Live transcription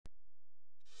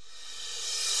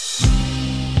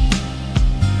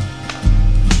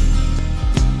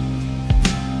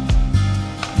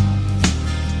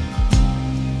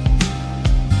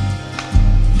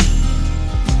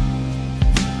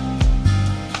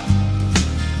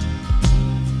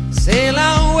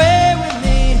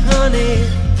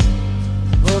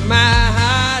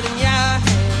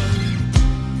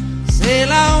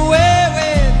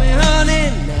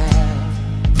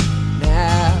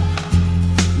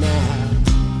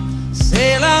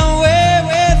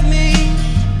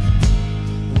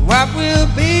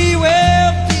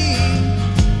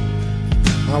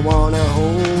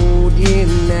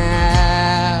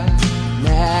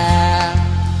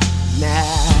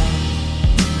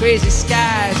Crazy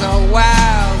skies are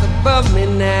wild above me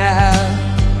now.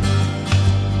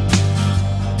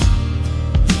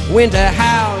 Winter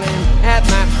howling at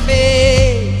my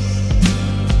face,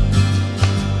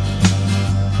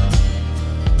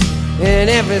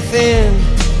 and everything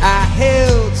I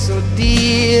held so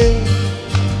dear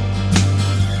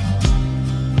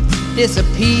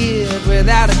disappeared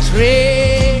without a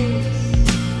trace.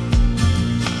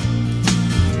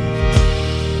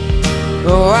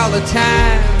 Oh, all the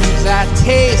times I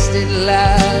tasted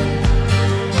love,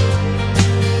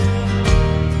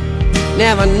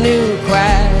 never knew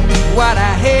quite what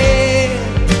I had.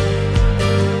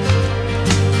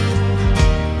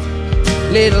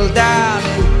 Little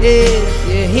darling, if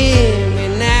you hear me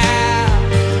now,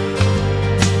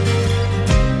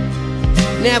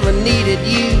 never needed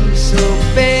you so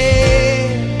bad.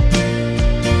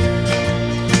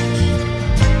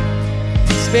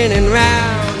 Spinning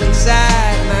round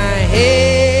inside my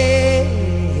head,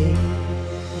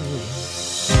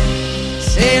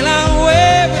 sail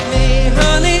away with me,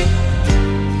 honey.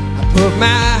 I put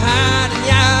my heart in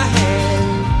your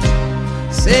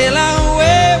hand. Sail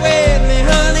away with me,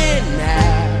 honey,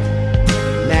 now,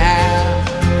 now,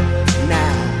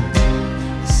 now.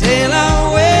 Sail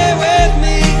away with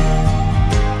me.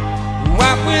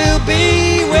 What will be,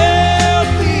 will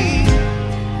be.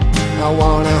 I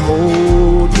wanna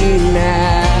hold you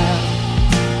now,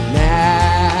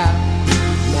 now,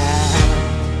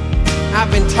 now.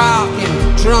 I've been talking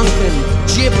drunken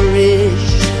gibberish,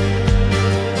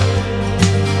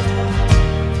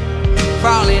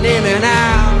 falling in and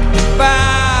out of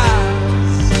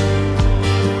bars,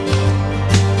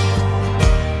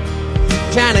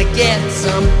 trying to get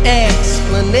some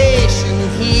explanation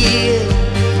here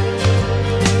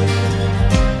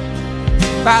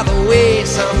by the way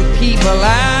some people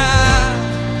are.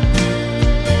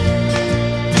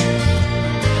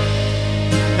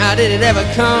 How did it ever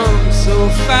come so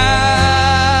far?